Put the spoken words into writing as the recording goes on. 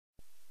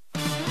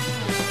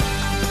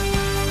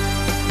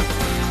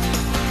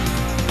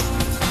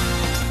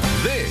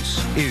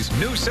is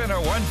News Center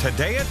 1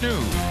 Today at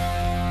Noon.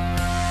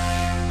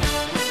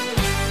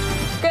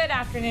 Good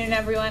afternoon,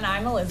 everyone.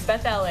 I'm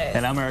Elizabeth Ellis.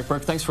 And I'm Eric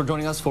Burke. Thanks for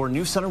joining us for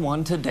News Center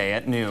 1 Today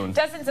at Noon.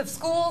 Dozens of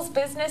schools,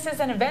 businesses,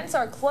 and events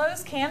are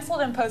closed,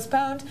 canceled, and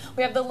postponed.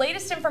 We have the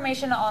latest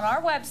information on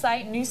our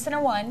website,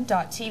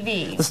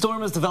 newscenter1.tv. The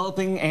storm is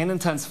developing and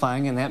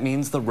intensifying, and that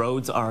means the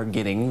roads are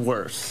getting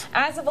worse.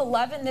 As of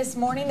 11 this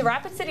morning, the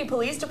Rapid City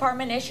Police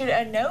Department issued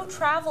a no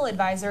travel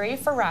advisory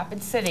for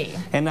Rapid City.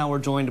 And now we're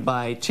joined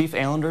by Chief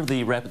Allender,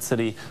 the Rapid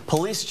City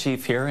Police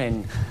Chief here,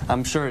 and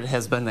I'm sure it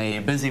has been a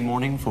busy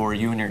morning for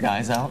you and your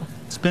guys out.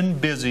 It's been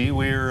busy.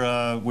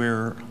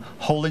 We're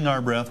holding our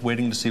breath,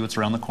 waiting to see what's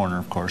around the corner,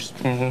 of course.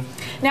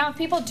 Now, if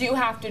people do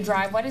have to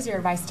drive, what is your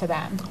advice to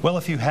them? Well,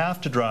 if you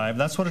have to drive,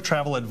 that's what a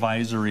travel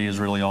advisory is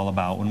really all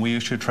about. When we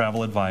issue a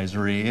travel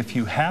advisory, if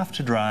you have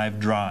to drive,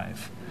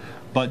 drive.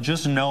 But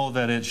just know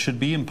that it should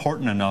be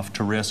important enough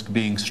to risk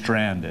being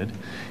stranded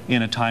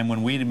in a time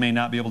when we may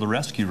not be able to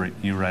rescue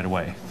you right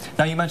away.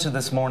 Now, you mentioned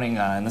this morning,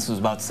 and this was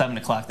about 7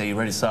 o'clock, that you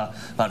already saw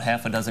about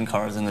half a dozen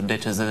cars in the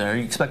ditches. Are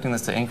you expecting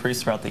this to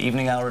increase throughout the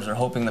evening hours, or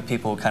hoping that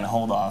people will kind of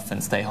hold off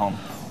and stay home?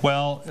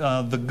 Well,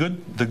 the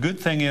good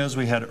thing is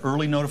we had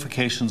early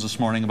notifications this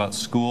morning about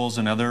schools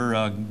and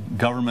other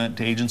government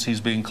agencies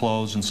being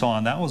closed and so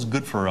on. That was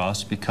good for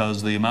us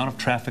because the amount of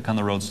traffic on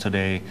the roads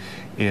today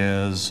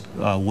is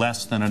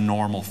less than a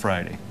normal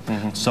Friday.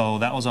 So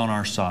that was on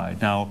our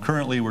side. Now,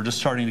 currently, we're just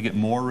starting to get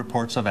more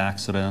reports of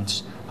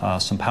accidents,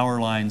 some power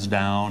lines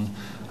down.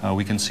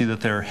 We can see that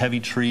there are heavy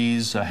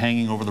trees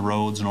hanging over the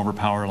roads and over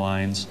power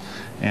lines,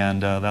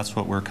 and that's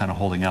what we're kind of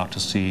holding out to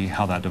see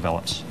how that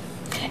develops.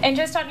 And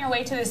just on your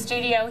way to the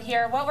studio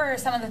here, what were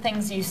some of the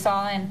things you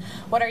saw, and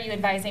what are you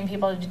advising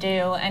people to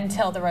do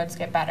until the roads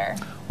get better?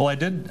 Well, I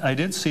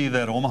did see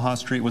that Omaha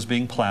Street was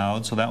being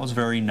plowed, so that was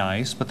very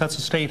nice, but that's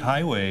a state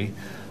highway,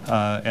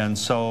 and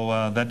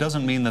so that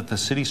doesn't mean that the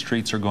city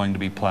streets are going to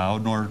be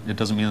plowed, nor it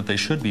doesn't mean that they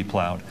should be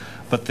plowed.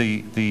 But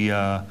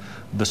the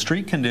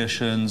street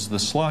conditions, the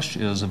slush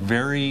is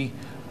very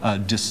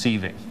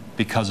deceiving,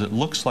 because it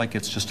looks like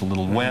it's just a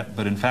little wet,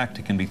 but in fact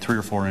it can be 3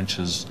 or 4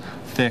 inches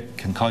thick,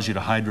 can cause you to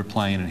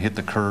hydroplane and hit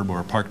the curb or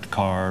a parked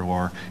car,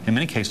 or in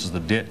many cases the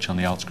ditch on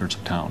the outskirts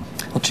of town.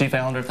 Well, Chief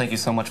Allender, thank you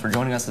so much for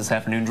joining us this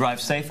afternoon.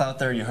 Drive safe out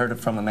there. You heard it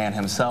from the man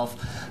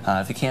himself.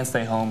 If you can't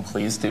stay home,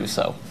 please do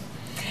so.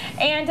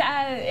 And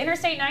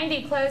Interstate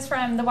 90 closed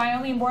from the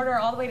Wyoming border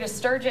all the way to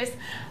Sturgis.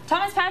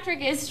 Thomas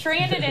Patrick is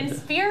stranded in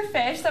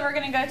Spearfish, so we're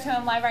going to go to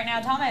him live right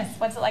now. Thomas,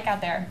 what's it like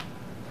out there?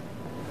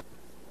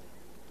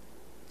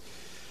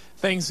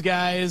 Thanks,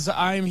 guys.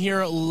 I'm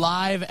here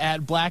live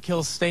at Black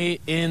Hill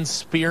State in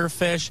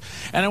Spearfish,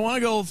 and I want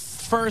to go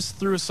first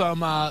through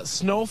some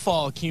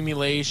snowfall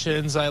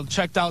accumulations. I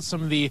checked out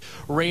some of the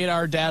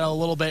radar data a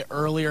little bit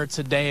earlier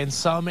today, and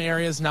some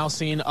areas now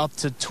seeing up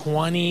to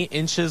 20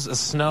 inches of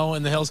snow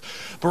in the hills.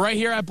 But right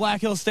here at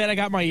Black Hill State, I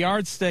got my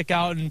yardstick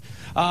out, and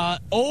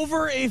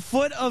over a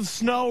foot of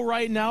snow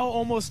right now,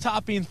 almost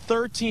topping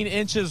 13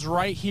 inches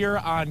right here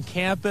on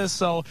campus.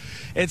 So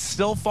it's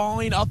still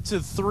falling up to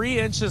 3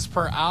 inches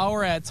per hour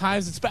at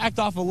times. It's backed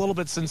off a little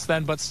bit since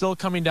then, but still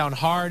coming down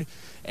hard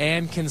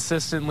and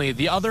consistently.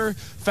 The other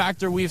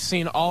factor we've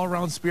seen all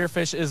around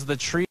Spearfish is the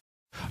trees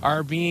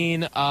are being,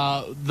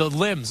 the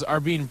limbs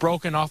are being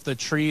broken off the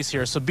trees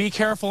here. So be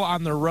careful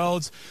on the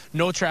roads.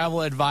 No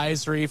travel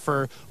advisory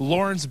for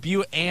Lawrence,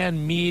 Butte,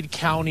 and Meade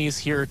counties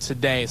here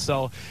today.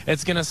 So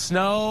it's going to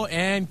snow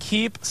and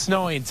keep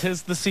snowing.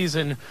 'Tis the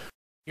season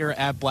here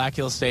at Black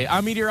Hill State.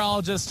 I'm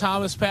meteorologist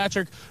Thomas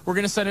Patrick. We're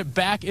going to send it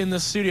back in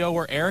the studio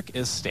where Eric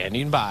is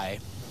standing by.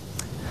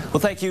 Well,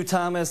 thank you,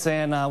 Thomas,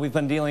 and we've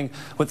been dealing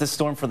with this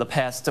storm for the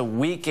past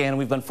week, and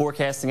we've been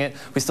forecasting it.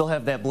 We still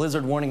have that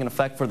blizzard warning in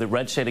effect for the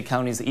red-shaded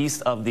counties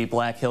east of the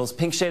Black Hills.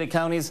 Pink-shaded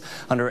counties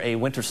under a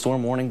winter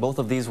storm warning. Both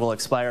of these will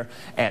expire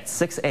at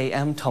 6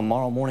 a.m.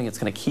 tomorrow morning. It's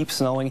going to keep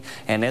snowing,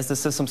 and as the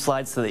system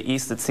slides to the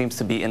east, it seems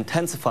to be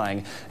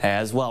intensifying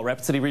as well.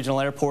 Rapid City Regional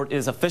Airport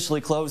is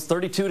officially closed.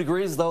 32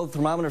 degrees, though. The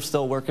thermometer's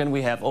still working.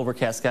 We have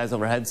overcast skies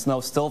overhead.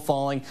 Snow still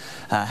falling.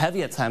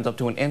 Heavy at times, up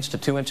to 1 inch to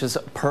 2 inches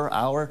per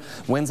hour.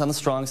 Winds on the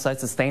strong side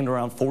sustained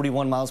around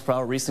 41 miles per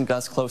hour. Recent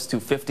gusts close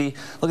to 50.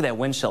 Look at that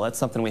wind chill. That's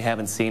something we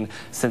haven't seen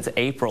since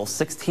April.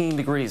 16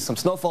 degrees. Some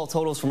snowfall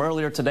totals from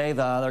earlier today.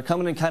 They're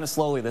coming in kind of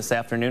slowly this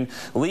afternoon.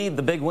 Lead,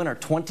 the big winner,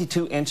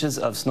 22 inches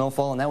of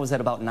snowfall, and that was at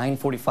about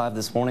 9:45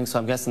 this morning, so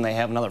I'm guessing they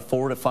have another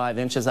 4 to 5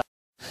 inches.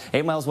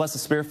 8 miles west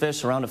of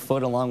Spearfish, around a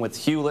foot, along with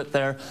Hewlett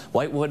there.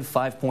 Whitewood,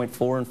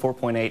 5.4 and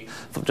 4.8,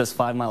 just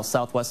 5 miles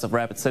southwest of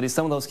Rapid City.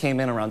 Some of those came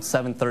in around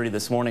 7:30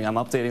 this morning. I'm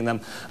updating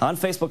them on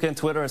Facebook and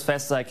Twitter as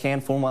fast as I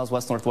can. 4 miles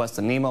west-northwest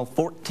of Nemo,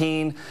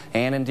 14,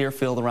 and in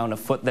Deerfield, around a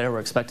foot there. We're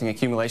expecting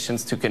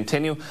accumulations to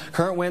continue.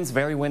 Current winds,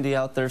 very windy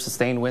out there.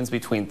 Sustained winds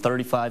between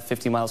 35,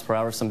 50 miles per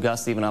hour. Some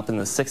gusts even up in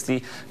the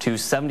 60 to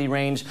 70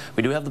 range.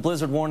 We do have the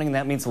blizzard warning, and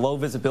that means low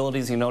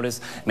visibilities. You notice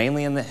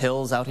mainly in the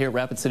hills out here at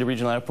Rapid City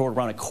Regional Airport,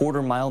 around a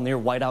 1/4 mile near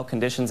whiteout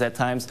conditions at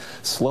times,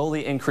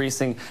 slowly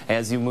increasing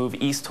as you move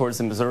east towards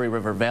the Missouri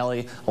River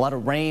Valley. A lot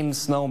of rain,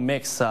 snow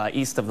mix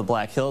east of the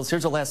Black Hills.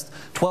 Here's our last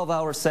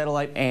 12-hour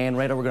satellite, and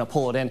right over, we're going to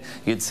pull it in.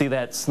 You'd see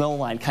that snow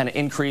line kind of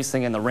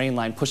increasing and the rain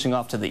line pushing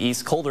off to the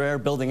east. Colder air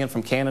building in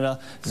from Canada.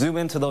 Zoom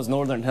into those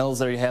northern hills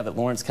there you have at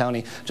Lawrence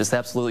County, just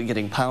absolutely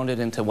getting pounded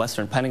into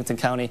western Pennington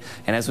County.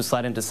 And as we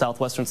slide into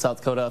southwestern South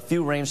Dakota, a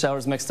few rain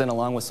showers mixed in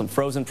along with some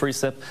frozen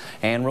precip,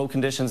 and road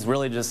conditions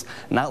really just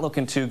not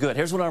looking too good.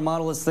 Here's what our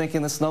model is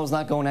thinking. The snow's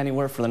not going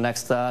anywhere for the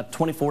next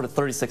 24 to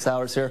 36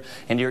 hours here.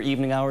 Into your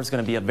evening hours,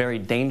 going to be a very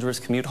dangerous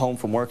commute home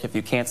from work if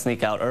you can't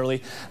sneak out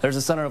early. There's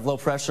a center of low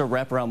pressure,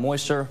 wraparound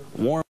moisture,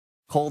 warm,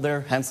 cold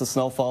air, hence the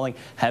snow falling,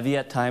 heavy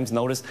at times.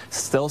 Notice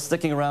still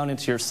sticking around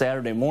into your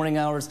Saturday morning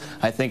hours.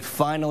 I think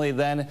finally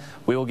then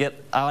we will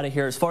get out of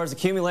here. As far as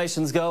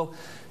accumulations go,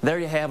 there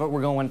you have it.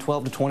 We're going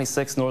 12 to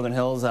 26 northern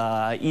hills.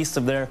 East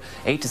of there,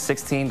 8 to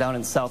 16 down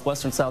in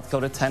southwestern South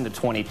Dakota, 10 to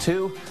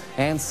 22,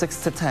 and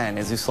 6 to 10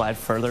 as you slide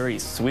further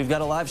east. So we've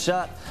got a live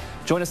shot.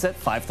 Join us at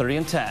 5:30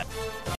 and 10.